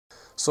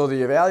So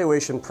the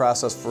evaluation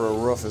process for a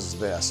roof is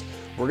this.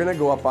 We're going to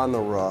go up on the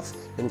roof,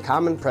 and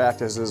common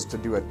practice is to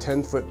do a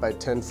 10-foot by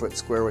 10-foot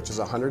square, which is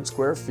 100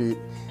 square feet.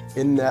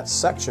 In that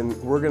section,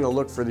 we're going to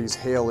look for these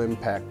hail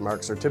impact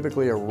marks. They're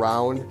typically a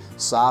round,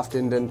 soft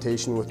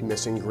indentation with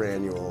missing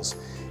granules.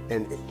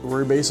 And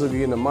we're basically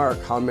going to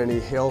mark how many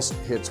hail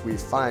hits we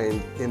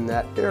find in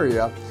that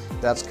area.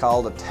 That's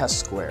called a test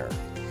square.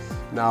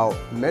 Now,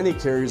 many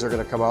carriers are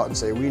going to come out and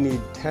say, we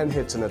need 10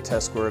 hits in a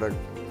test square to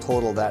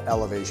total that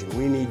elevation.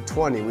 We need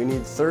 20, we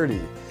need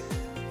 30.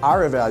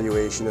 Our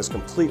evaluation is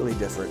completely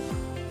different.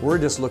 We're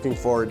just looking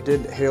for,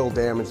 did hail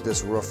damage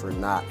this roof or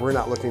not? We're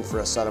not looking for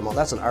a set amount.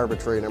 That's an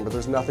arbitrary number.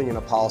 There's nothing in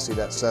a policy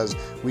that says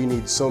we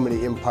need so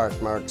many impact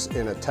marks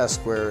in a test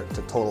square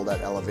to total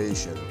that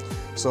elevation.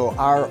 So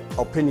our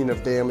opinion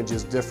of damage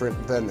is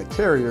different than the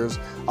carriers,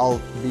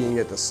 all being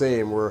it the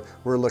same. We're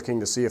looking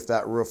to see if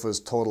that roof was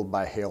totaled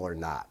by hail or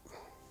not.